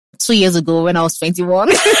2 years ago when I was 21.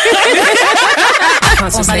 On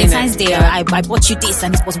Valentine's Day, I bought you this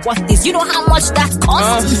and it was worth this. You know how much that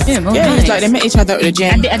cost? It's like they met each other at the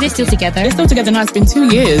gym. Are they still together? They're still together now. It's been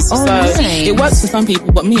 2 years. Oh, so nice. it works for some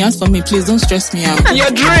people, but me, as for me, please don't stress me out. Your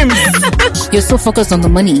dreams. You're so focused on the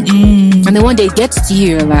money. And then one day it gets to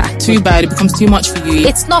you, you're like, Too bad. It becomes too much for you.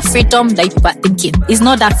 It's not freedom that you are thinking. It's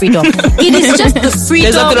not that freedom. It is just the freedom.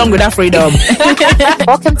 There's nothing wrong with that freedom.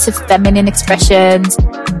 Welcome to Feminine Expressions.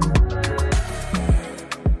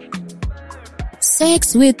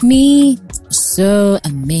 sex with me, so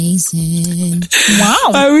amazing.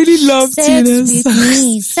 Wow. I really love Sex Tina's. with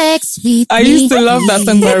me, sex with me. I used to love that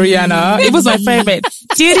song by Rihanna. It was my favorite.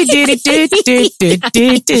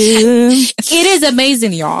 It is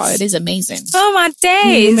amazing, y'all. It is amazing. Oh my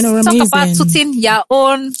days. Women are Talk about amazing. tooting your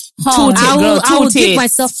own horn. Toot it, I girl, will toot give it.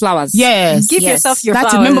 myself flowers. Yes. Give yourself your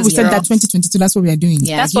That's, flowers. remember we said girl. that 2022, that's what we are doing.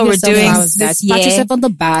 Yeah, That's give what we're yourself doing flowers, this guys. Pat year. yourself on the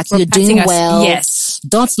back. We're You're doing patting us- well. Yes.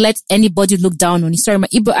 Don't let anybody look down on you. Sorry, my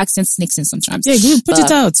Igbo accent sneaks in sometimes. Yeah, you put it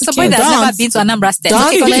But out. Somebody that's never been to Anambra State.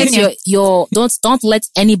 Don't let Continue. don't let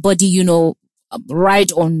anybody,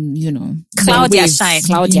 ride on, Cloud the your wave. shine,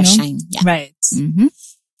 Cloud your shine. Yeah. Right. Mm-hmm.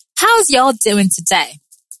 How's y'all doing today?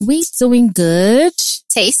 We doing good.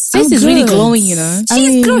 Taste. Face is really good. glowing,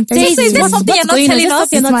 She's good. Taste Is there what's something you're not going on? telling Is there us?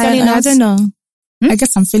 something you're not telling I us? don't know. I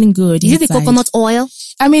guess I'm feeling good. Is it the inside. coconut oil?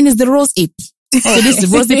 I mean, it's the rose hip. So this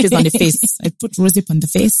rose hip is on the face. I put rose hip on the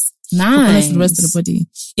face. Coconut Nice. for the rest of the body.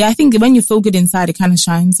 Yeah, I think when you feel good inside, it kind of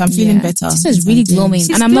shines. I'm feeling better. This is really inside, yeah. glowing. She's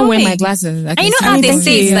And I'm not wearing glowing. my glasses. And you know how I they mean,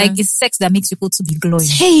 say it's yeah. like it's sex that makes people to be glowing.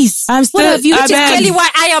 Taste. I'm still, What have you I Which is beg. clearly why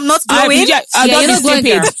I am not glowing. I Yeah, don't you're be not glowing,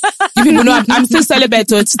 stupid. You people know I'm still celibate.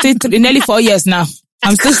 So it's still nearly 4 years now.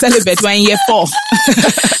 I'm still celibate. We're in year 4.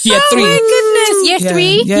 Year 3. Oh my goodness. Year Yeah,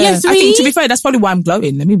 3? yeah. Year I 3? think, to be fair, that's probably why I'm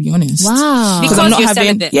glowing. Let me be honest. Wow. Because I'm not you're having,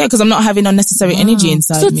 celibate. yeah, because I'm not having unnecessary energy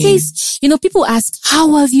inside So me. Taste, people ask,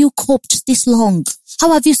 how have you coped this long?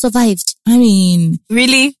 How have you survived? I mean,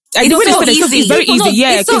 Really? I It's know so what they say, easy. it's very People easy, don't-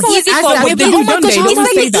 yeah, It's so 'cause easy as for a- women. they do, Oh my don't gosh, they? Don't it's like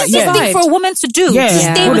say the that, easiest yeah. thing for a woman to do. Yeah, To stay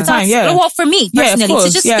all the without. time, yeah. Well, for me, Yeah, of personally, to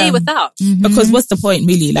course, just yeah. stay without. because what's the point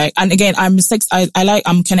really? Like, and again, I'm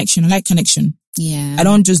connection. I like connection. Yeah. I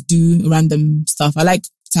don't just do random stuff. I like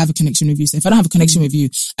to have a connection with you. So if I don't have a connection with you,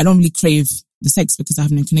 I don't really crave the sex because I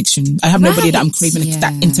have no connection. I have nobody that I'm craving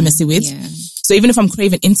that intimacy with. Yeah. So even if I'm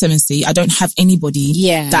craving intimacy, I don't have anybody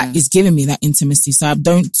Yeah. that is giving me that intimacy. So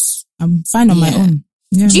I'm fine on my Yeah. own.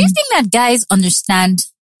 Yeah. Do you think that guys understand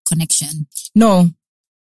connection? No.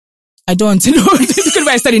 I don't. No. Because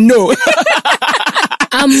I said no.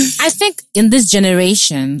 I think in this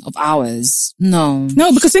generation of ours, no.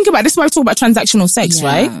 No, because think about it. This is why I talk about transactional sex, Yeah.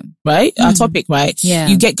 right? Right? Our topic, right? Yeah.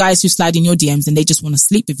 You get guys who slide in your DMs and they just want to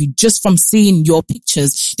sleep with you just from seeing your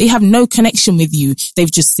pictures. They have no connection with you.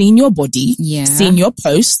 They've just seen your body, Yeah. seen your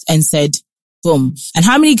post and said, boom. And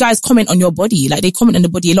how many guys comment on your body? Like they comment on the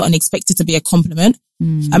body a lot and expect it to be a compliment.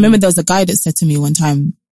 I remember there was a guy that said to me one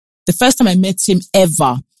time, the first time I met him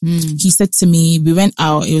ever, he said to me, we went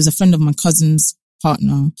out, it was a friend of my cousin's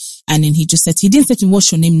partner, and then he just said, he didn't say to me,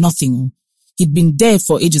 what's your name? Nothing. He'd been there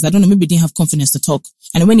for ages. I don't know, maybe he didn't have confidence to talk.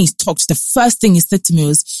 And when he talked, the first thing he said to me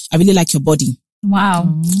was, I really like your body.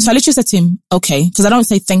 Wow. So I literally said to him, okay, because I don't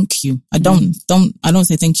say thank you. I don't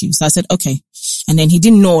say thank you. So I said, okay. And then he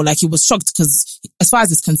didn't know, like he was shocked because as far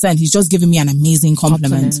as it's concerned, he's just giving me an amazing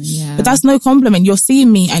compliment. Yeah. But that's no compliment. You're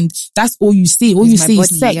seeing me and that's all you see. All you my see body,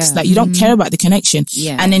 is sex. yeah. Like you don't care about the connection.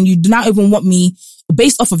 Yeah. And then you do not even want me,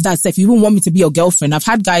 based off of that stuff, you even want me to be your girlfriend. I've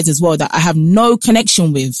had guys as well that I have no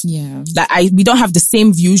connection with. Yeah. Like we don't have the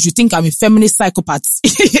same views. You think I'm a feminist psychopath.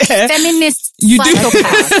 Yeah. Feminist You do.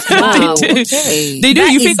 psychopath. Wow. They do. Okay. They do.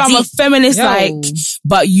 That You is think I'm a deep. feminist, Yo. like,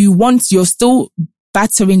 but you're still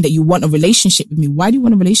battering that you want a relationship with me. Why do you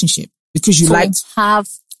want a relationship? Because you like have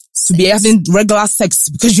to be having regular sex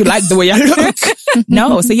because you like the way I look.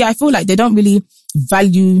 No. So yeah, I feel like they don't really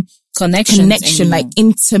value connection, like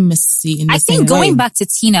intimacy in the I same think going way. back to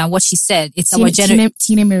Tina, what she said, it's our generation.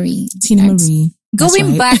 Tina Marie. Tina Marie. That's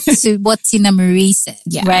Going right. back to what Tina Marie said,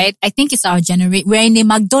 Yeah. right? I think it's our generation. We're in a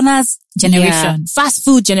McDonald's generation. Yeah. Fast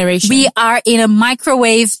food generation. We are in a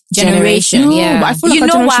microwave generation. Generation. No, Yeah. but I feel like You our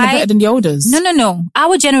know generation why? are better than the olders. No.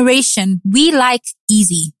 Our generation, we like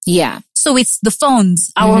easy. Yeah. So it's the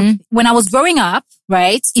phones. When I was growing up,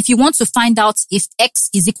 right? If you want to find out if X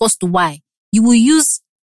is equals to Y, you will use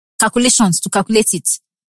calculations to calculate it.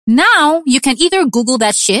 Now you can either Google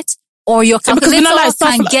that shit or your calculator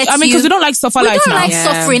can get you. because we don't like suffer life now. We don't like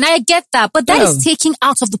suffering. I get that. But that is taking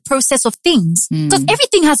out of the process of things. Because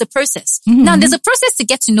everything has a process. Now, there's a process to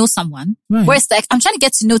get to know someone. Right. Where it's like, I'm trying to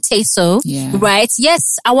get to know Tayso. Yeah. Right?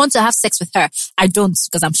 Yes, I want to have sex with her. I don't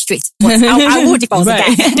because I'm straight. But I would if I was a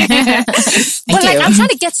guy. But like, I'm trying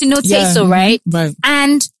to get to know Tayso, right? Right.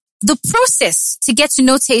 And the process to get to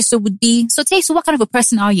know Tayso would be, so Tayso, what kind of a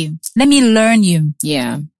person are you? Let me learn you.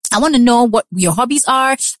 Yeah. I want to know what your hobbies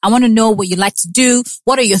are. I want to know what you like to do.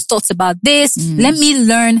 What are your thoughts about this? Let me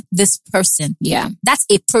learn this person. Yeah. That's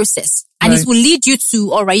a process. And it will lead you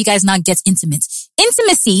to, all right, you guys now get intimate.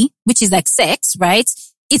 Intimacy, which is like sex, right?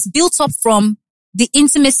 It's built up from the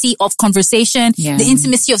intimacy of conversation, the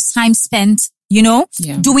intimacy of time spent,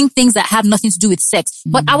 doing things that have nothing to do with sex.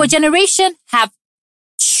 But our generation have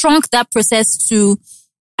shrunk that process to,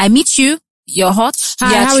 I meet you, you're hot.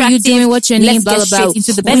 Hi, how are you doing? What's your name? Blah, blah, blah.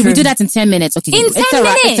 Into the bedroom. We do that in 10 minutes. Okay. In 10 minutes.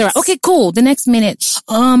 It's all right. Okay, cool. The next minute.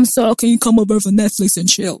 So can you come over for Netflix and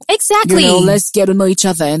chill? Exactly. Let's get to know each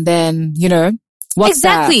other and then, what's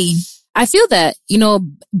exactly. that? I feel that,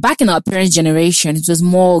 back in our parents' generation, it was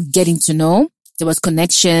more getting to know. There was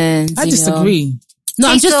connections. I disagree. No,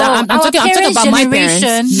 I'm talking about my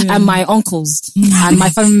parents and my uncles and my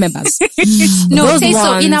family members. No, okay,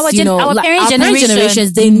 so in our parents'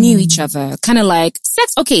 generations, they knew each other. Kind of like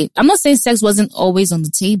sex. Okay, I'm not saying sex wasn't always on the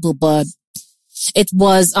table, but it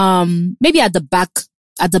was maybe at the back.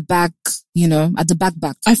 At the back.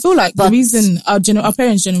 I feel like the reason our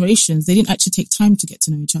parents' generations, they didn't actually take time to get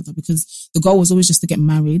to know each other because the goal was always just to get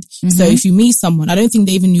married. So if you meet someone, I don't think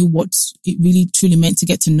they even knew what it really truly meant to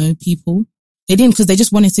get to know people. They didn't because they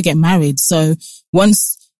just wanted to get married. So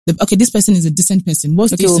once, this person is a decent person.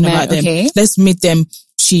 What's decent about them? Okay. Let's meet them.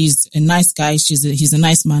 She's a nice guy. He's a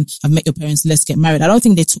nice man. I've met your parents. Let's get married. I don't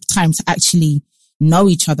think they took time to actually know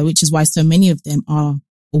each other, which is why so many of them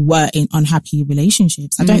were in unhappy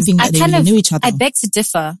relationships. I don't think that they really knew each other. I beg to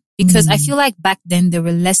differ because I feel like back then there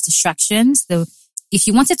were less distractions. If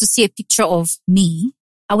you wanted to see a picture of me,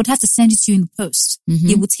 I would have to send it to you in the post.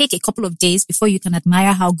 It would take a couple of days before you can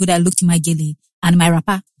admire how good I looked in my gele and my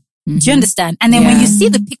wrapper. Do you understand? And then when you see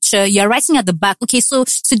the picture, you're writing at the back, okay, so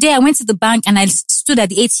today I went to the bank and I stood at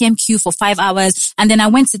the ATM queue for 5 hours. And then I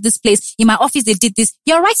went to this place. In my office, they did this.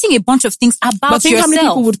 You're writing a bunch of things about yourself. But think how many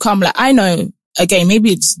people would come, like, I know, again,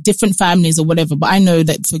 maybe it's different families or whatever, but I know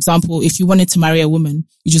that, for example, if you wanted to marry a woman,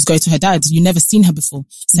 you just go to her dad. You never seen her before.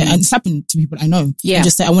 So, and it's happened to people I know. Yeah. You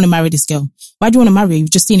just say, I want to marry this girl. Why do you want to marry her?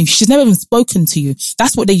 You've just seen her. She's never even spoken to you.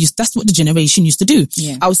 That's what the generation used to do.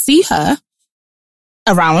 Yeah. I'll see her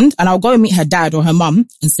around and I'll go and meet her dad or her mum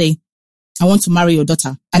and say, I want to marry your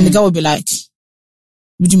daughter. And the girl will be like,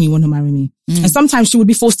 what do you mean you want to marry me? And sometimes she would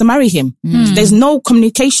be forced to marry him. There's no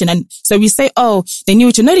communication. And so we say, oh, they knew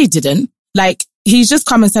each other. No, they didn't. Like, he's just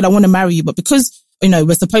come and said, I want to marry you. But because,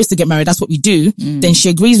 we're supposed to get married, that's what we do, then she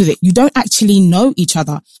agrees with it. You don't actually know each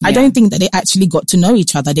other. Yeah. I don't think that they actually got to know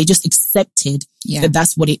each other. They just accepted that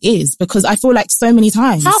that's what it is. Because I feel like so many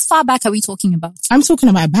times. How far back are we talking about? I'm talking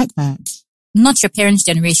about back. Not your parents'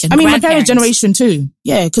 generation. I mean, my parents' generation too.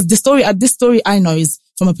 Yeah, because this story I know is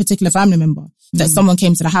from a particular family member that someone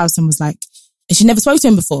came to the house and was like, and she never spoke to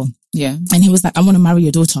him before. Yeah. And he was like, I want to marry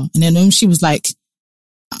your daughter. And then she was like,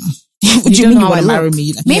 what do you mean you want to marry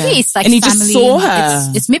me? Like, maybe it's like, and he family, just saw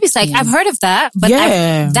her. It's maybe it's like, I've heard of that, but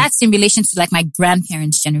that's in relation to like my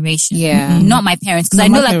grandparents' generation. Yeah. Not my parents. Cause I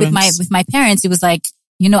know like with my parents, it was like,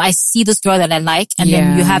 I see this girl that I like and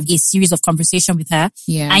then you have a series of conversation with her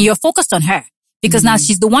and you're focused on her because now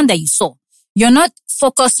she's the one that you saw. You're not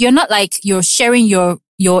focused. You're not like you're sharing your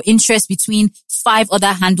interest between 5 other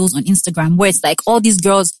handles on Instagram where it's like all these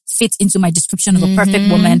girls fit into my description of a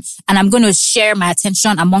perfect woman and I'm going to share my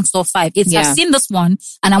attention amongst all 5. I've seen this one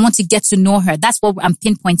and I want to get to know her. That's what I'm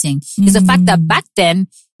pinpointing is the fact that back then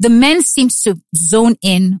the men seemed to zone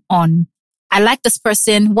in on, I like this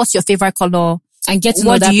person. What's your favorite color? And get to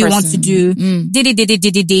know that person. What do you want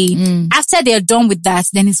to do? After they're done with that,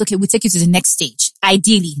 then it's okay. We'll take you to the next stage.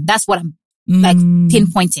 Ideally, that's what I'm like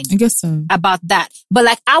pinpointing. I guess so. About that. But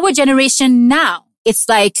like our generation now, it's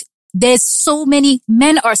like there's so many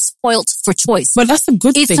men are spoilt for choice. But that's a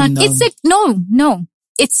good thing though. No.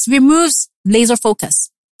 It removes laser focus.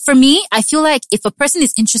 For me, I feel like if a person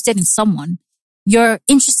is interested in someone, you're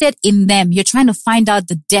interested in them. You're trying to find out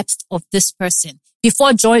the depth of this person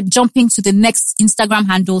before jumping to the next Instagram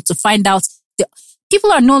handle to find out.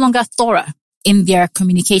 People are no longer thorough in their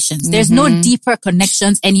communications. There's no deeper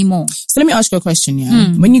connections anymore. So let me ask you a question,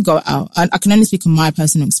 When you go out, I can only speak on my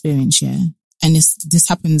personal experience, and this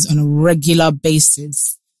happens on a regular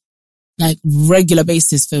basis. Like regular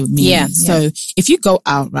basis for me. So if you go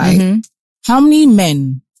out, right, how many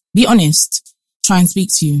men Be honest. Try and speak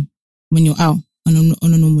to you when you're out on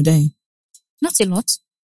a normal day. Not a lot.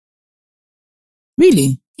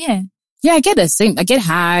 Really? Yeah. Yeah, I get the same. I get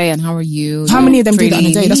hi and how are you? How many of them do that on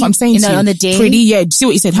a day? That's what I'm saying to you. On a day? Pretty, yeah. See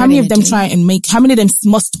what you said? How many of them try and how many of them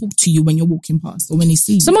must talk to you when you're walking past or when they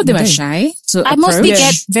see you? Some of them are shy. I mostly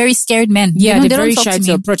get very scared men. Yeah, they're very shy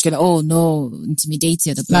to approach. Oh no,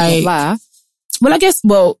 intimidated, blah, blah, blah. Well, I guess,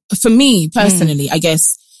 for me personally, I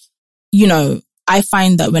guess, I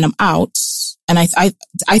find that when I'm out, and I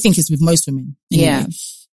think it's with most women. Anyway, yeah.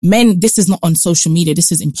 Men, this is not on social media.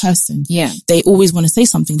 This is in person. Yeah. They always want to say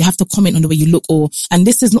something. They have to comment on the way you look and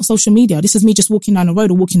this is not social media. This is me just walking down the road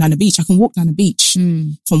or walking down the beach. I can walk down the beach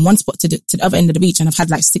from one spot to the other end of the beach. And I've had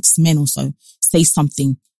like 6 men or so say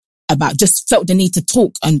something about, just felt the need to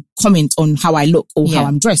talk and comment on how I look or how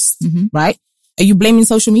I'm dressed. Mm-hmm. Right? Are you blaming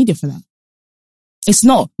social media for that? It's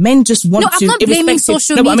not. Men just want to. I'm not blaming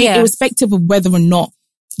social media. But I mean, irrespective of whether or not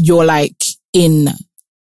you're like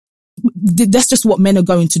that's just what men are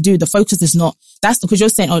going to do. The focus is not, that's because you're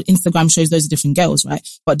saying, Instagram shows those are different girls, right?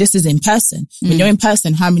 But this is in person. When you're in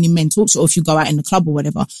person, how many men talk to you? Or if you go out in the club or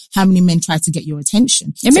whatever, how many men try to get your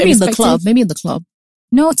attention? Yeah, maybe in the club.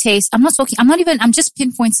 No, Taste. I'm just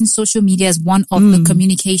pinpointing social media as one of the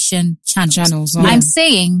communication channels. Yeah. I'm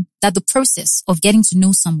saying that the process of getting to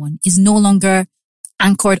know someone is no longer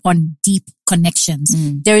anchored on deep connections.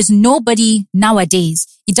 There is nobody nowadays,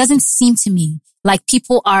 it doesn't seem to me like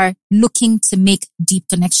people are looking to make deep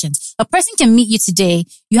connections. A person can meet you today.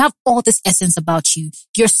 You have all this essence about you.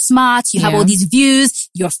 You're smart. You have all these views.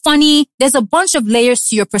 You're funny. There's a bunch of layers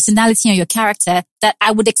to your personality and your character that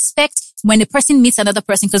I would expect when a person meets another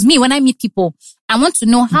person. Because when I meet people, I want to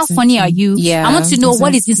know how funny are you? Yeah, I want to know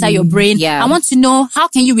what is inside your brain. Yeah. I want to know how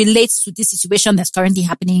can you relate to this situation that's currently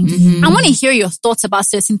happening. I want to hear your thoughts about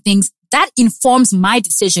certain things. That informs my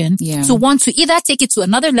decision to want to either take it to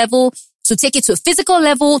another level, to take it to a physical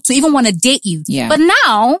level, to even want to date you. Yeah. But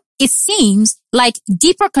now it seems like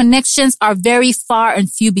deeper connections are very far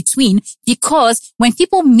and few between, because when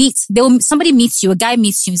people meet, somebody meets you, a guy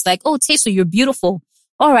meets you, he's like, oh, Teso, you're beautiful.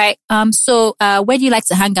 All right. So where do you like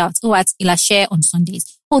to hang out? Oh, at Ilashe on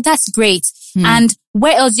Sundays. Oh, that's great. And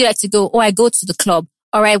where else do you like to go? Oh, I go to the club.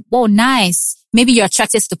 All right. Whoa, nice. Maybe you're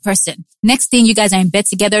attracted to the person. Next thing, you guys are in bed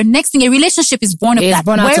together. Next thing, a relationship is born of that.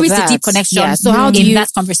 Where is the deep connection? Yeah. So how do you,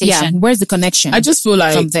 that conversation? Yeah. Where's the connection? I just feel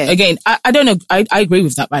like, again, I don't know. I agree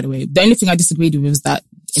with that, by the way. The only thing I disagreed with was that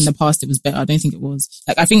in the past it was better. I don't think it was.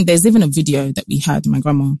 Like, I think there's even a video that we had, my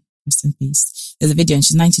grandma, rest in peace. There's a video and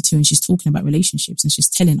she's 92 and she's talking about relationships and she's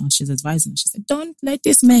telling us, she's advising us. She said, don't let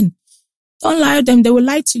these men, don't lie to them. They will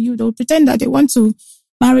lie to you. They will pretend that they want to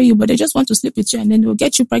marry you, but they just want to sleep with you and then they'll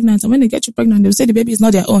get you pregnant. And when they get you pregnant, they'll say the baby is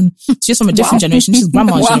not their own. She's from a different generation. She's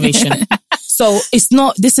grandma's generation. So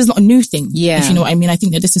this is not a new thing. Yeah. If you know what I mean. I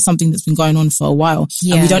think that this is something that's been going on for a while.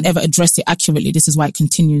 Yeah. And we don't ever address it accurately. This is why it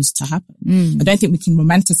continues to happen. I don't think we can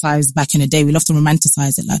romanticize back in the day. We love to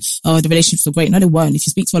romanticize it like, oh, the relationships were great. No, they weren't. If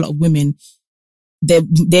you speak to a lot of women,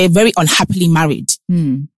 they're very unhappily married.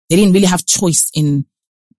 They didn't really have choice in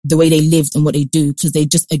the way they lived and what they do because they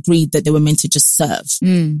just agreed that they were meant to just serve.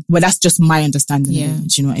 Well, that's just my understanding of it.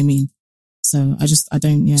 Do you know what I mean? So I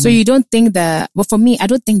don't. So you don't think that, well, for me, I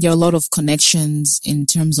don't think there are a lot of connections in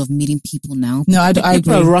terms of meeting people now. No, I agree.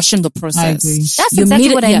 People are rushing the process. I agree. That's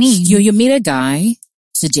exactly what I mean. You meet a guy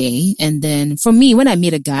today, and then for me, when I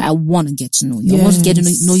meet a guy, I want to get to know you. I want to get to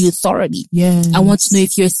know you thoroughly. Yeah. I want to know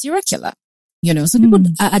if you're a serial killer. You know, some people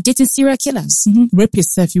are dating serial killers.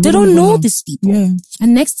 Rapists, they don't know these people. Yeah.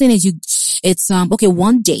 And next thing is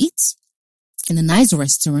one date in a nice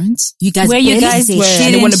restaurant. You guys, where you guys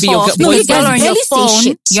they want to be your no, you guys barely say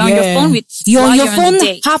shit. You're on your phone you're on your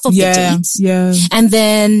phone half of the date. Yeah. And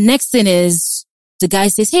then next thing is the guy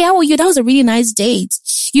says, "Hey, how are you? That was a really nice date."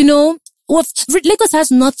 You know, Lagos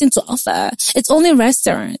has nothing to offer. It's only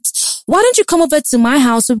restaurants. Why don't you come over to my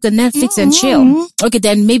house with the Netflix and chill? Okay,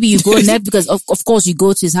 then maybe you go Netflix because of course you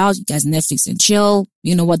go to his house, you guys Netflix and chill.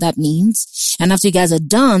 You know what that means. And after you guys are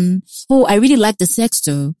done, oh, I really like the sex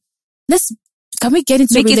though. Can we get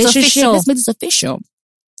into a relationship? Let's make this official.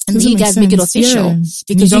 And then you guys make it official.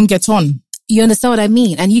 Because you don't get on. You understand what I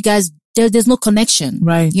mean? And you guys, there's no connection.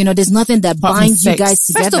 Right. You know, there's nothing that binds you guys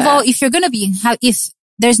together. First of all, if you're going to if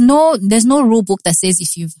there's no rule book that says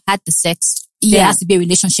if you've had the sex, there has to be a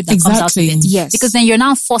relationship that comes out of it. Yes. Because then you're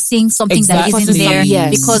now forcing something that isn't there.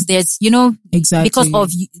 Yes. Because there's, because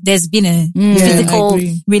of, there's been a physical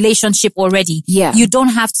relationship already. Yeah. You don't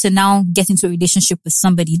have to now get into a relationship with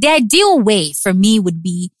somebody. The ideal way for me would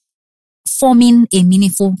be forming a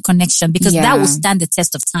meaningful connection, because that will stand the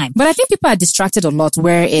test of time. But I think people are distracted a lot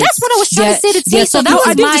where it's... That's what I was trying to say to Tay. So that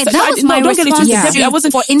was my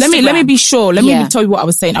response. Let me be sure. Let me tell you what I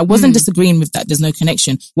was saying. I wasn't disagreeing with that. There's no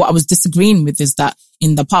connection. What I was disagreeing with is that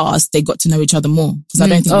in the past, they got to know each other more. Because I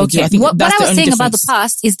don't think they do. I think what I was saying about the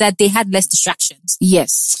past is that they had less distractions.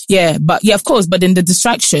 Yes. Yeah, of course. But in the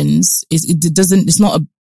distractions, it's not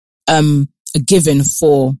a given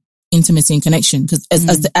for intimacy and connection, because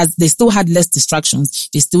as they still had less distractions,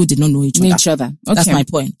 they still did not know each other. Okay. That's my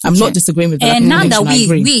point. I'm not disagreeing with that. And now that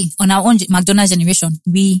we on our own McDonald's generation,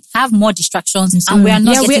 we have more distractions and we are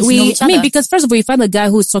not getting to know each other. I mean, because first of all, you find a guy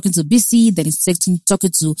who is talking to BC, then he's talking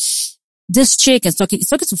to this chick, and he's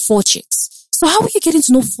talking to 4 chicks. So how are you getting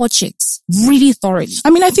to know 4 chicks really thoroughly? I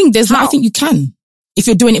mean, I think you can. If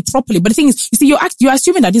you're doing it properly. But the thing is, you see, you're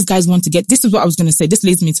assuming that these guys want to get, this is what I was going to say. This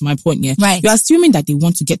leads me to my point, yeah? Right. You're assuming that they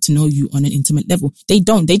want to get to know you on an intimate level. They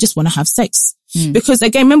don't. They just want to have sex. Because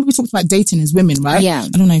again, remember we talked about dating as women, right? Yeah.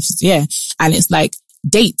 I don't know if it's, And it's like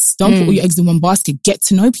dates. Don't put all your eggs in one basket. Get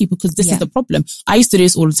to know people, because this is the problem. I used to do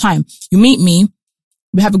this all the time. You meet me,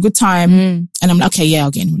 we have a good time, and I'm like, okay, yeah,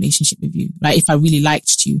 I'll get in a relationship with you. Right? If I really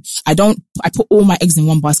liked you. I put all my eggs in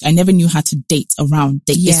one basket. I never knew how to date around,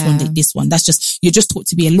 date this one. That's just, you're just taught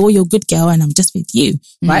to be a loyal, good girl, and I'm just with you.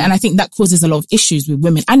 Right? And I think that causes a lot of issues with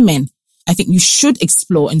women and men. I think you should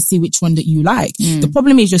explore and see which one that you like. The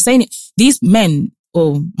problem is you're saying it, these men,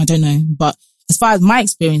 I don't know, but as far as my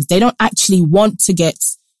experience, they don't actually want to get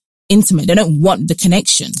intimate. They don't want the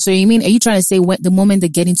connection. So you mean, are you trying to say the moment they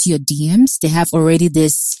get into your DMs, they have already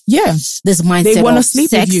this mindset? They want to sleep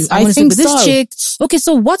with you. I think so. This chick. Okay,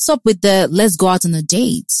 so what's up with the let's go out on a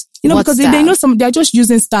date? You know, because they know they're just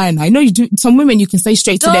using style now. I know you do, some women you can say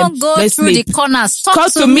straight to them. Don't go through the corners.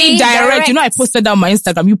 Talk to me direct. You know, I posted that on my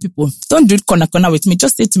Instagram. You people, don't do corner with me.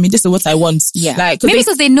 Just say to me, this is what I want. Yeah. Maybe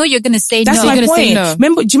because they know you're going to say no. That's my point. No.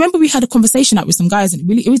 Do you remember we had a conversation out with some guys and it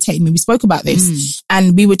really irritated me. We spoke about this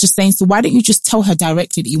and we were just saying, so why don't you just tell her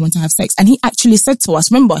directly that you want to have sex? And he actually said to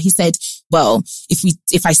us, remember, he said, well,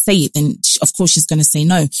 if I say it, then of course she's going to say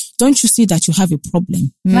no. Don't you see that you have a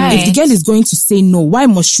problem? Right. If the girl is going to say no, why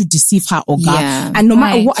must you deceive her or guy? Yeah. And no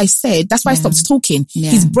matter what I said, that's why I stopped talking.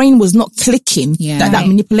 Yeah. His brain was not clicking that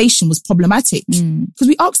manipulation was problematic. Because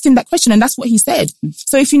we asked him that question and that's what he said.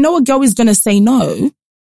 So if you know a girl is going to say no,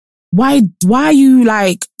 why are you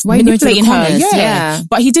like manipulating her? Yeah.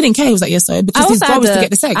 But he didn't care. He was like, yes, sir, because his goal was to get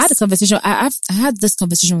the sex. I had a conversation. I had this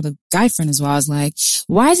conversation with a guy friend as well. I was like,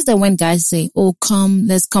 why is it that when guys say, oh,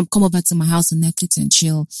 let's come over to my house and Netflix and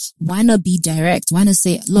chill, why not be direct? Why not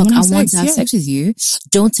say, look, I want to have sex with you.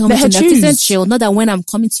 Don't tell me to Netflix and chill. Not that when I'm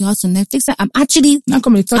coming to your house on Netflix, I'm actually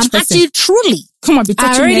truly. Come on, be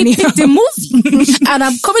touching me. I already picked the movie. And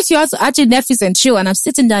I'm coming to your house to actually Netflix and chill. And I'm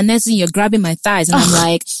sitting down next to you, you're grabbing my thighs. And I'm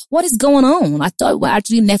like, what is going on? I thought we're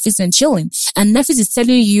actually Netflix and chilling. And Netflix is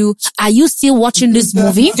telling you, are you still watching this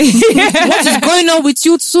movie? What is going on with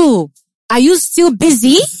you too? Are you still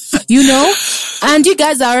busy? You know? And you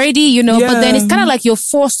guys are already, but then it's kind of like you're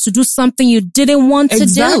forced to do something you didn't want to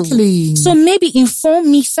do. So maybe inform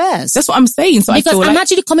me first. That's what I'm saying. So because I'm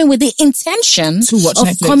actually coming with the intention of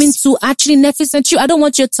Netflix. Coming to actually Netflix and chill. I don't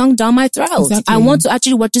want your tongue down my throat. Exactly. I want to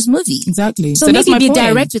actually watch this movie. Exactly. So maybe be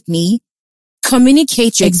direct with me.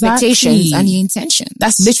 Communicate your expectations and your intention.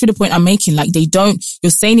 That's literally the point I'm making. Like you're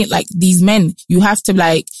saying it like these men, you have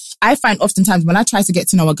to I find oftentimes when I try to get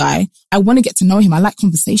to know a guy, I want to get to know him. I like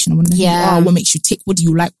conversation. I want to know what makes you tick. What do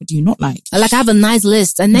you like? What do you not like? Like I have a nice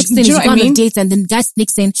list. And next thing is you go on a date and then the guy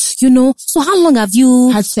sneaks in, so how long have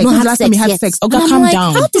you had sex? When's the last time you had sex? Oh, God, calm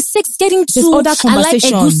down. How did sex get into all that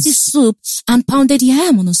conversation? I like egusi soup and pounded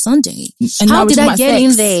yam on a Sunday. And how did I get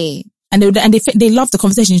in there? And they love the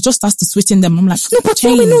conversation. It's just us to switch in them. I'm like, no, but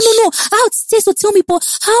tell me, no. I would say so. Tell me, but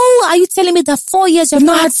how are you telling me that 4 years you've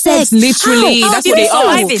not had sex? Literally, that's what they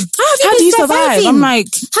are. How do you survive? I'm like,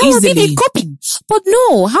 how have you been coping? But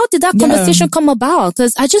no, how did that conversation come about?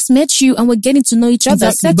 Because I just met you and we're getting to know each other.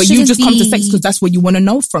 Exactly. But you just come to sex because that's what you want to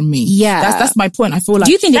know from me. Yeah, that's my point. I feel like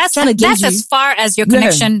do you think that's trying to get you? That's as far as your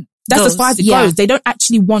connection. That's as far as it goes. They don't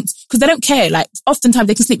actually want, because they don't care. Like, oftentimes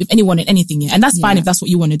they can sleep with anyone and anything, and that's fine if that's what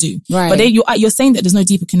you want to do. Right. But you're saying that there's no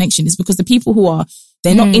deeper connection. It's because the people who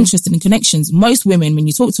they're not interested in connections. Most women, when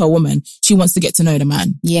you talk to a woman, she wants to get to know the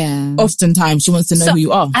man. Yeah. Oftentimes she wants to know who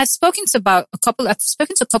you are. I've spoken to a couple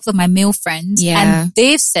of my male friends, and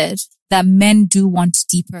they've said that men do want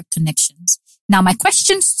deeper connections. Now, my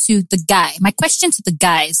question to the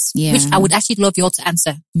guys, which I would actually love you all to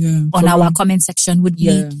answer on our comment section, would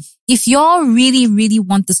be, if y'all really, really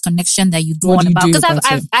want this connection that you go on about, because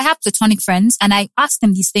I have platonic friends and I ask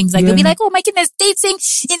them these things, like they'll be like, oh my goodness, dating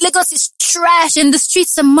in Lagos is trash and the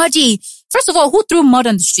streets are muddy. First of all, who threw mud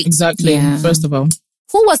on the street? Exactly. Yeah. First of all.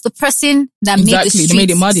 Who was the person that made the street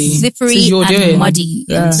made it muddy. Slippery and muddy?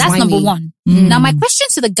 Yeah. That's number one. Now, my question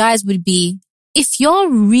to the guys would be, if y'all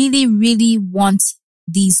really, really want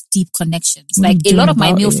these deep connections, like a lot of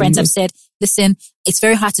my male friends have said, listen, it's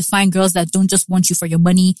very hard to find girls that don't just want you for your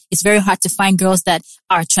money. It's very hard to find girls that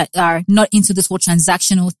are not into this whole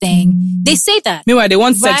transactional thing. They say that. Meanwhile, they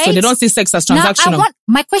want sex, so they don't see sex as transactional. Now,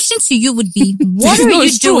 my question to you would be, what are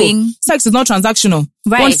you doing? True. Sex is not transactional.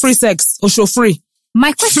 Right. Want free sex or show free.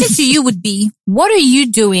 My question to you would be, what are you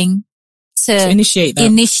doing to initiate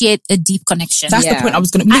a deep connection? That's the point I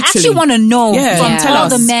was going to... I actually want to know from all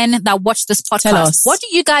the men that watch this podcast. What do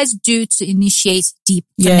you guys do to initiate deep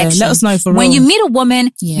connection? Let us know for real. When you meet a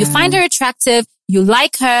woman, you find her attractive, you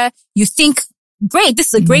like her, you think, great,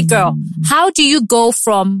 this is a great girl. How do you go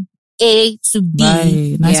from A to B?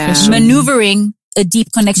 Right. Nice question. Maneuvering a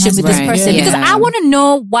deep connection with this person, because I want to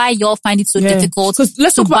know why y'all find it so difficult. Because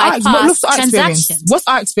let's talk about our transactions. What's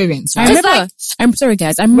our experience? Right? I'm sorry,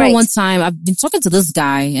 guys. I remember one time I've been talking to this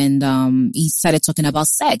guy, and he started talking about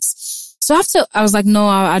sex. So after I was like, no,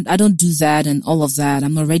 I don't do that and all of that.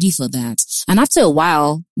 I'm not ready for that. And after a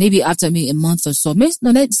while, maybe after a month or so,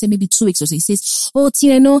 let's say maybe 2 weeks or so, he says, "Oh,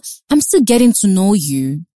 Tina, no, I'm still getting to know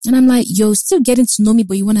you." And I'm like, you're still getting to know me,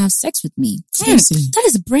 but you want to have sex with me. That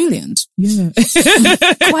is brilliant. Yeah.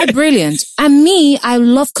 Quite brilliant. And me, I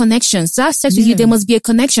love connections. To have sex with you, there must be a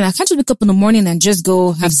connection. I can't just wake up in the morning and just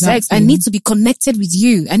go have sex. I need to be connected with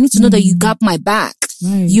you. I need to know that you got my back.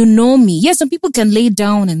 Right. You know me. Yes, some people can lay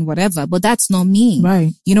down and whatever, but that's not me.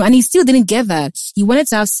 Right. You know, and he still didn't get that. He wanted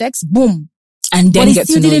to have sex, boom. And then but he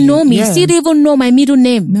still didn't know me. Yeah. He still didn't even know my middle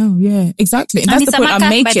name. No, yeah, exactly. And that's the point I'm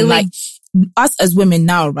making. Like, us as women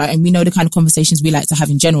now, right? And we know the kind of conversations we like to have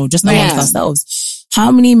in general, just amongst ourselves. How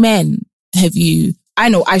many men have you... I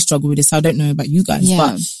know I struggle with this. So I don't know about you guys,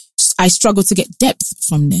 but I struggle to get depth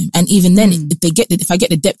from them. And even then, if I get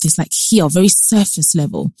the depth, it's like here, very surface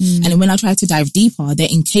level. And then when I try to dive deeper, they're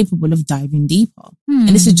incapable of diving deeper. And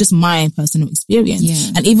this is just my personal experience.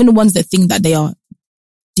 Yeah. And even the ones that think that they are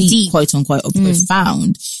deep. Quote unquote, or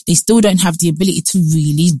profound, they still don't have the ability to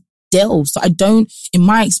really delve. So in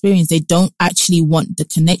my experience, they don't actually want the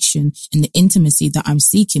connection and the intimacy that I'm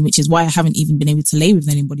seeking, which is why I haven't even been able to lay with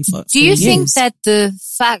anybody for Do you think that the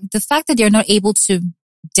fact that they're not able to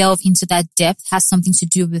delve into that depth has something to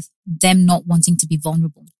do with them not wanting to be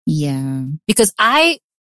vulnerable? Yeah. Because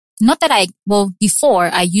before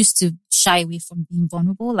I used to shy away from being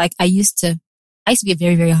vulnerable. Like I used to be a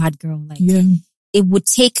very, very hard girl. Like it would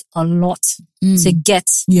take a lot to get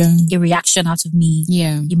a reaction out of me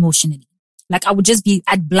emotionally. Like I would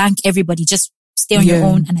I'd blank everybody, just stay on your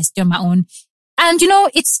own, and I stay on my own. And, you know,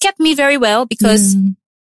 it's kept me very well because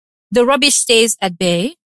the rubbish stays at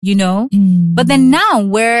bay, you know. But then now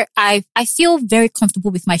where I feel very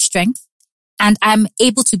comfortable with my strength and I'm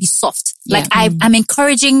able to be soft. Like I'm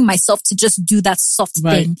encouraging myself to just do that soft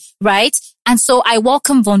thing, right? And so I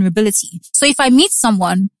welcome vulnerability. So if I meet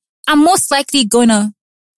someone, I'm most likely gonna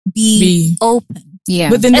be open.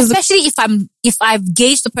 Yeah. But then especially if I've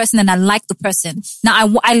gauged the person and I like the person. Now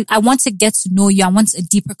I want to get to know you. I want a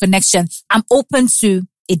deeper connection. I'm open to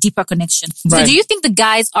a deeper connection. Right. So do you think the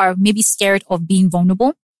guys are maybe scared of being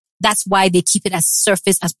vulnerable? That's why they keep it as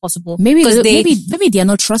surface as possible. Maybe they're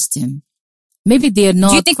not trusting. Maybe they're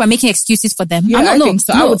not. Do you think we're making excuses for them? Yeah, I think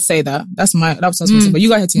so. No. I would say that. That's what I was going to say. But you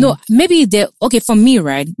go ahead, Tina. No, maybe for me,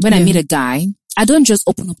 right? When I meet a guy, I don't just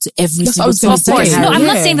open up to every single person. No, I'm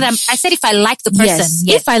not saying that. I said if I like the person.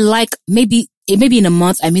 Yes. If I like, maybe in a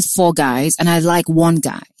month I meet 4 guys and I like one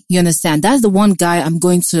guy. You understand? That's the one guy I'm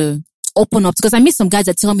going to open up, because I meet some guys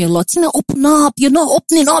that tell me a lot, Tina, open up. You're not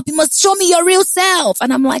opening up. You must show me your real self.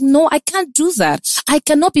 And I'm like, no, I can't do that. I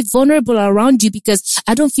cannot be vulnerable around you because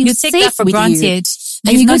I don't feel safe with you. You take that for granted.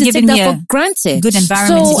 And you're going to take that for granted. Good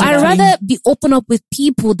environment. So I'd rather be open up with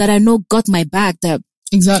people that I know got my back, that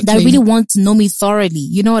really want to know me thoroughly.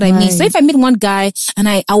 You know what I mean? So if I meet one guy and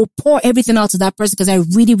I will pour everything out to that person because I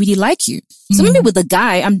really, really like you. So maybe with the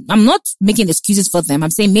guy, I'm not making excuses for them.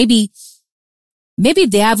 I'm saying maybe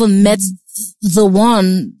they haven't met the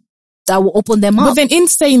one that will open them up. But then in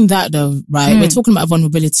saying that though, right, we're talking about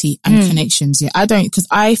vulnerability and connections. Yeah, I don't, because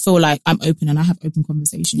I feel like I'm open and I have open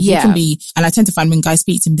conversations. Yeah. You can be, and I tend to find when guys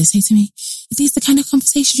speak to me, they say to me, are these the kind of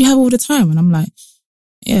conversations you have all the time? And I'm like,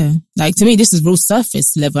 yeah, like to me, this is real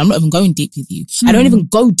surface level. I'm not even going deep with you. I don't even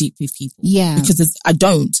go deep with people. Yeah. Because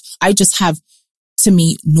I just have, to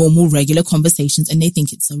me, normal, regular conversations and they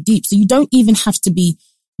think it's so deep. So you don't even have to be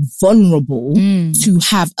vulnerable to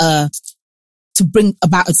have to bring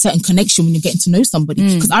about a certain connection when you're getting to know somebody.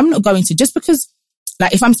 Because I'm not going to, just because,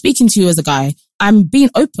 like, if I'm speaking to you as a guy, I'm being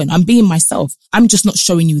open. I'm being myself. I'm just not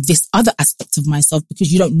showing you this other aspect of myself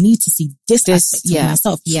because you don't need to see this aspect of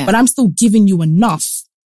myself. Yeah. But I'm still giving you enough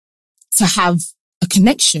to have a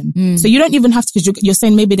connection. So you don't even have to, because you're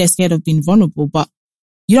saying maybe they're scared of being vulnerable, but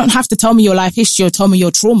you don't have to tell me your life history or tell me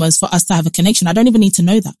your traumas for us to have a connection. I don't even need to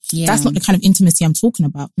know that. Yeah. That's not the kind of intimacy I'm talking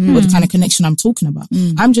about or the kind of connection I'm talking about.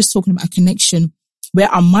 I'm just talking about a connection where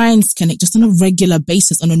our minds connect just on a regular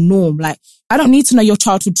basis, on a norm. Like, I don't need to know your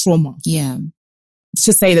childhood trauma. Yeah.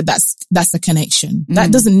 To say that that's a connection.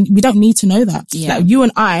 We don't need to know that. Yeah. Like, you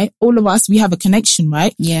and I, all of us, we have a connection,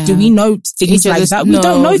 right? Yeah. Do we know things like that? We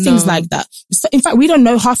don't know things like that. So, in fact, we don't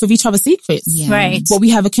know half of each other's secrets. Yeah. Right. But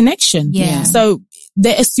we have a connection. Yeah. So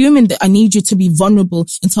they're assuming that I need you to be vulnerable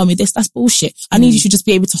and tell me this. That's bullshit. I need you to just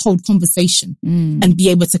be able to hold conversation and be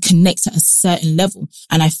able to connect at a certain level.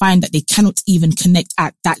 And I find that they cannot even connect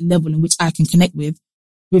at that level in which I can connect with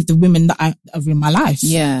the women that are in my life.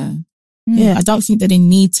 Yeah. Yeah, I don't think that they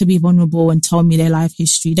need to be vulnerable and tell me their life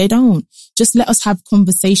history. They don't. Just let us have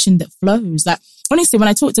conversation that flows. Like, honestly, when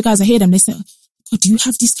I talk to guys, I hear them, they say, God, do you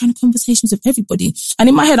have these kind of conversations with everybody? And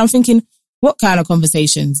in my head, I'm thinking, what kind of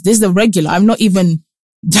conversations? This is the regular. I'm not even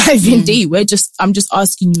diving deep. I'm just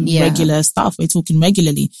asking you regular stuff. We're talking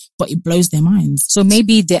regularly, but it blows their minds. So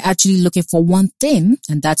maybe they're actually looking for one thing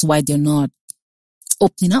and that's why they're not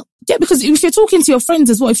opening up. Yeah, because if you're talking to your friends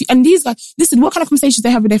as well, and these guys, listen, what kind of conversations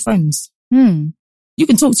they have with their friends? You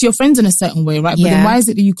can talk to your friends in a certain way, right? But then why is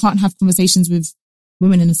it that you can't have conversations with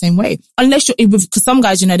women in the same way? Unless because some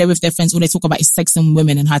guys, they're with their friends, all they talk about is sex and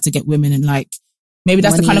women and how to get women and like, maybe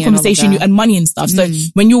that's money, the kind of conversation and money and stuff. So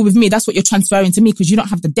when you're with me, that's what you're transferring to me because you don't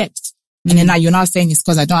have the depth. And then now you're now saying it's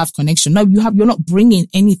because I don't have connection. No, you're not bringing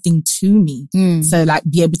anything to me to like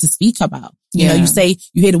be able to speak about. You know, you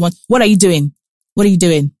hear the one, what are you doing? What are you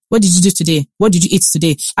doing? What did you do today? What did you eat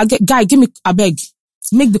today? I beg.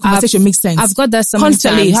 Make the conversation make sense. I've got that so many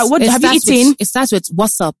times. What have you eaten? It starts with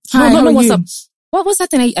what's up. Hi, no, what's up. What's that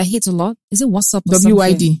thing I hate a lot? Is it what's up or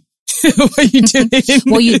WID. What are you doing?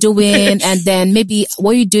 What are you doing? And then maybe,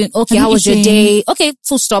 what are you doing? Okay, how was your day? Okay,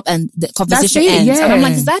 full stop. And the conversation ends. Yeah. And I'm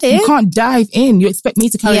like, is that it? You can't dive in. You expect me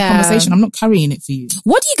to carry a conversation. I'm not carrying it for you.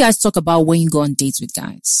 What do you guys talk about when you go on dates with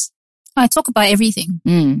guys? I talk about everything.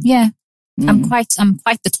 Yeah. I'm quite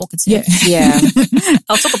the talkative. Yeah.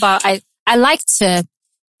 I'll talk about, I like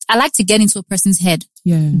to get into a person's head.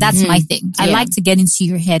 Yeah. That's my thing. I like to get into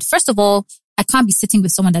your head. First of all, I can't be sitting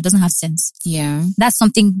with someone that doesn't have sense. Yeah. That's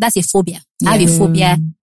a phobia. I have a phobia.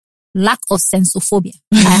 Lack of sensophobia.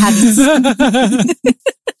 I have it.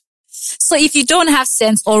 So if you don't have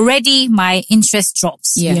sense, already my interest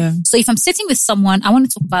drops. Yeah. So if I'm sitting with someone, I want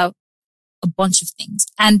to talk about a bunch of things.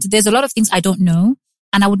 And there's a lot of things I don't know.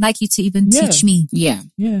 And I would like you to even teach me. Yeah.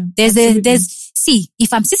 Yeah.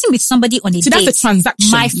 If I'm sitting with somebody on a date, that's a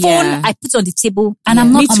transaction. My phone, I put on the table and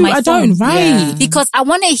I'm not on my phone. I don't, right. Yeah. Because I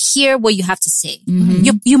want to hear what you have to say.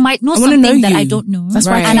 You might know something that I don't know. That's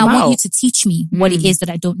right. And I want you to teach me what it is that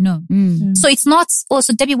I don't know. So it's not,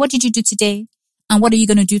 so Debbie, what did you do today? And what are you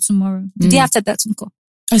going to do tomorrow? The day after that,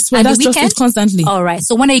 I swear, that's just it constantly. All right.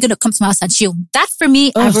 So when are you going to come to my house and chill? That for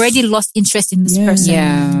me, I've already lost interest in this person.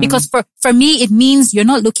 Yeah. Because for me, it means you're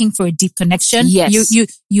not looking for a deep connection. Yes. You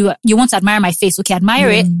want to admire my face. Okay, admire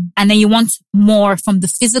it. And then you want more from the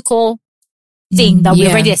physical thing that we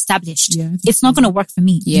already established. Yeah. It's not going to work for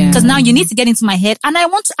me. Yeah. Because now you need to get into my head. And I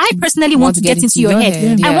personally want to get into your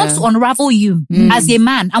head. Yeah. I want to unravel you as a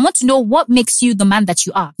man. I want to know what makes you the man that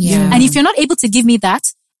you are. Yeah. And if you're not able to give me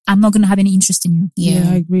that, I'm not going to have any interest in you. Yeah,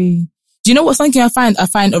 I agree. Do you know what something I find? I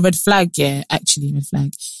find a red flag. Yeah, actually, red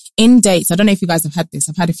flag. In dates, I don't know if you guys have had this.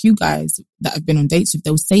 I've had a few guys that I've been on dates with.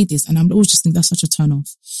 They'll say this and I'm always just think that's such a turn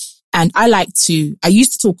off. And I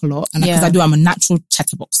used to talk a lot and because I'm a natural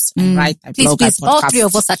chatterbox, right? Please, all three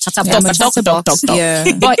of us are chatterbox. Yeah.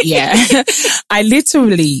 But yeah, I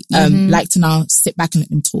literally, like to now sit back and let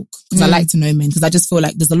them talk because I like to know men because I just feel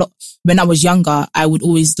like there's a lot. When I was younger, I would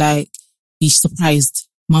always be surprised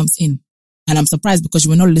months in. And I'm surprised because you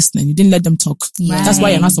were not listening. You didn't let them talk. Right. That's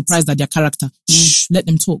why you're not surprised at their character. Shh, let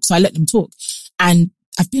them talk. So I let them talk. And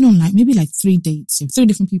I've been on maybe 3 dates, 3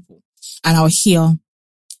 different people. And I'll hear,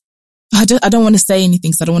 I don't want to say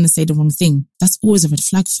anything because I don't want to say the wrong thing. That's always a red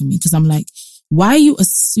flag for me because I'm like, why are you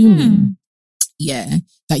assuming,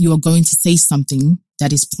 that you are going to say something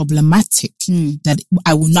that is problematic, that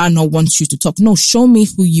I will now not want you to talk. No, show me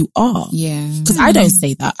who you are. Yeah. Because I don't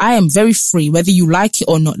say that. I am very free. Whether you like it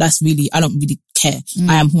or not, I don't really care.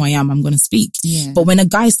 I am who I am. I'm going to speak. Yeah. But when a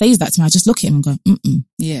guy says that to me, I just look at him and go,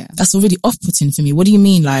 yeah, that's already off-putting for me. What do you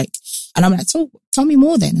mean? And I'm like, tell me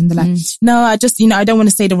more then. And they're like, no, I just, I don't want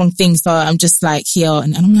to say the wrong thing. So I'm just here.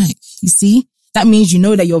 And I'm like, you see, that means you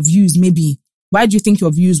know that your views maybe why do you think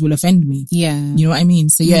your views will offend me? Yeah. You know what I mean?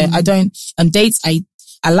 So I don't, dates,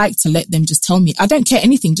 I like to let them just tell me. I don't care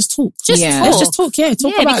anything. Just talk. Let's just talk. Yeah.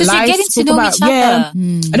 Talk about life. You're getting to know each other.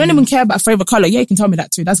 I don't even care about favorite color. Yeah, you can tell me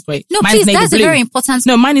that too. That's great. No, mine's please, that's blue. A very important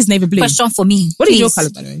mine is navy blue. Question for me. What is your color,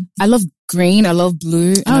 by the way? I love green, I love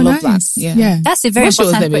blue, and I love black. Yeah. That's a very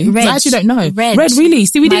important. Red. I actually don't know. Red, really?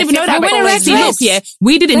 See, we didn't even know that about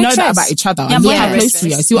we didn't know that about each other. Yeah, look how close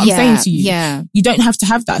we are. See what I'm saying to you? Yeah. You don't have to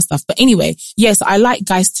have that stuff. But anyway, yes, I like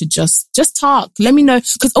guys to just talk. Let me know.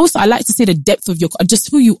 Because also I like to see the depth of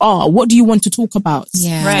just who you are. What do you want to talk about?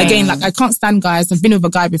 Yeah. Right. Again, like I can't stand guys. I've been with a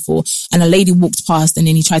guy before and a lady walked past and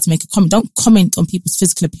then he tried to make a comment. Don't comment on people's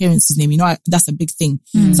physical appearances, name. You know, that's a big thing.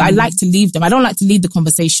 So I like to leave them. I don't like to lead the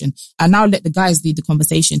conversation. I now let the guys lead the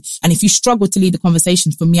conversation. And if you struggle to lead the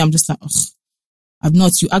conversation, for me, I'm just like,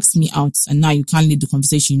 you asked me out and now you can't lead the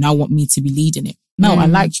conversation. You now want me to be leading it. No, I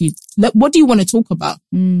like you. What do you want to talk about?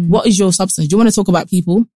 What is your substance? Do you want to talk about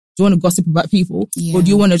people? Do you want to gossip about people? Or do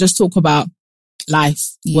you want to just talk about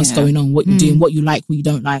life, what's going on, what you're doing, what you like, what you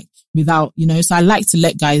don't like, without, so I like to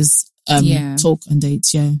let guys talk and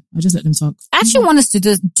dates. I just let them talk. I actually want us to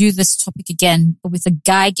do this topic again, but with a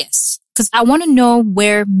guy guest. Because I want to know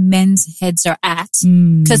where men's heads are at.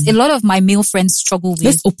 Because a lot of my male friends struggle with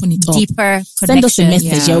Let's open it up. Deeper connection. Send us a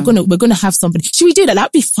message. We're gonna have somebody. Should we do that?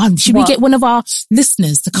 That'd be fun. Should we get one of our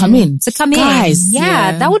listeners to come in? Guys.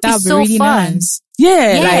 Yeah, that would be so really fun. Nice.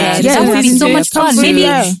 That would be so much fun. Maybe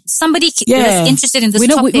somebody is interested in this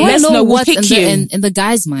topic. We don't know what's in the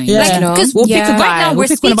guy's mind. Because we'll pick a guy. Right now we're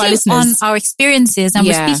speaking on our experiences and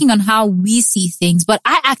we're speaking on how we see things. But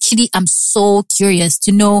I actually am so curious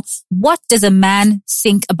to know, what does a man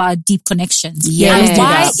think about deep connections? And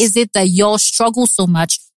why is it that y'all struggle so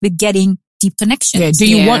much with getting deep connections? Do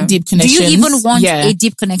you want deep connections? Do you even want a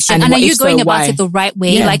deep connection? And are you going about it the right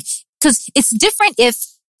way? Because it's different if,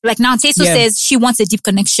 like now Teso says she wants a deep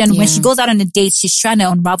connection. When she goes out on a date, she's trying to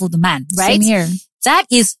unravel the man, right? Same here. That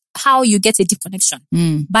is how you get a deep connection.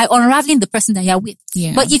 By unraveling the person that you're with.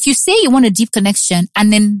 Yeah. But if you say you want a deep connection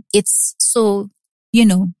and then it's so,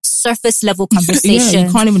 surface level conversation.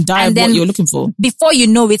 You can't even dive what you're looking for. Before you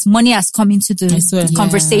know it, money has come into the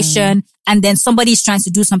conversation and then somebody is trying to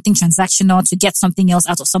do something transactional to get something else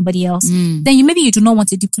out of somebody else. Then maybe you do not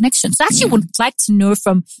want a deep connection. So I actually would like to know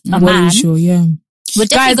from a man. Sure, We're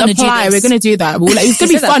guys, apply. We're going to do that. It's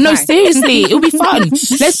going to be fun. No, seriously. It'll be fun.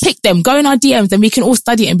 Let's pick them. Go in our DMs and we can all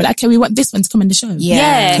study it and be like, okay, we want this one to come on the show.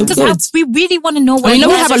 Yeah. Because we really want to know what we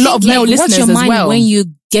have a lot of male listeners as well. What's your mind when you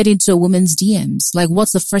get into a woman's DMs? Like,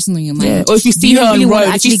 what's the first thing on your mind? Yeah. Or if you see her on the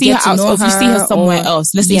road, if you see her out, or if you see her somewhere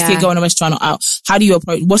else, let's say you see her go in a restaurant or out. How do you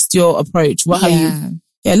approach? What's your approach? What have you...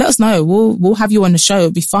 Yeah, let us know. We'll have you on the show.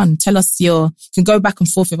 It'll be fun. Tell us you can go back and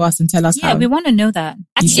forth with us and tell us how. Yeah, we want to know that.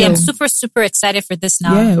 Actually, I'm super, super excited for this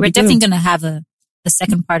now. Yeah, we're definitely going to have a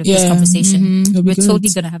second part of this conversation. We're totally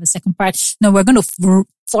going to have a second part. No, we're going to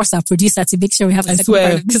force our producer to make sure we have a second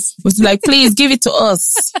part. It's like, please give it to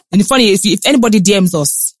us. And the funny is, if anybody DMs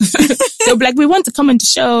us, they'll be like, we want to come on the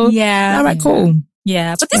show. Yeah. All right, cool.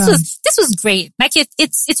 Yeah, but this was great. Like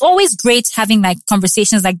it's always great having like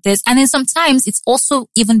conversations like this. And then sometimes it's also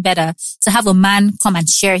even better to have a man come and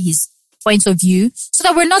share his point of view so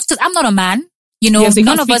that we're not, because I'm not a man, so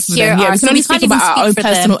none of us here are. So we can't even speak our own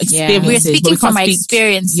personal experiences. We're speaking from our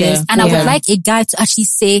experiences. And I would like a guy to actually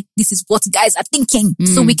say, this is what guys are thinking.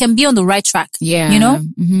 So we can be on the right track,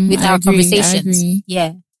 with our conversations.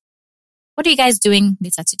 Yeah. What are you guys doing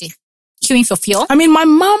later today? Queuing for fuel? I mean, my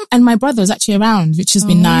mum and my brother is actually around, which has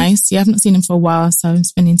been nice. Yeah, I've not seen him for a while, so I'm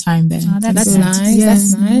spending time there. Oh, that's nice. Yeah.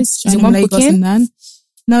 That's nice. Is your mum cooking?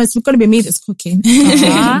 No, it's going to be me that's cooking.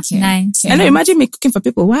 Nice. I know, imagine me cooking for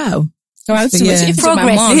people. Wow. Progress.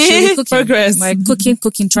 Progress. Like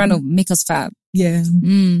cooking, trying to make us fat. Yeah.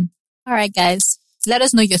 All right, guys. Let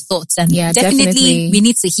us know your thoughts. And definitely we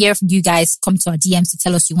need to hear from you guys. Come to our DMs to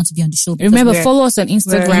tell us you want to be on the show. Remember, follow us on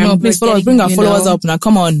Instagram. No, please follow us. Bring our followers up now.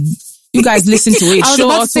 Come on. You guys listen to it. Show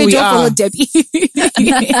us who we are. Debbie.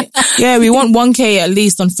 Yeah, we want 1K at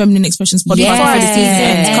least on Feminine Expressions podcast for the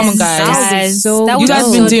season. Come on, guys. You guys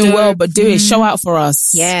have been doing well, but do it. Show out for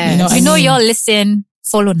us. Yeah. You know y'all listen.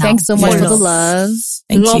 Follow now. Thanks so much for the love.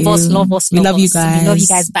 Love us. We love you guys. We love you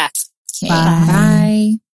guys back. Bye.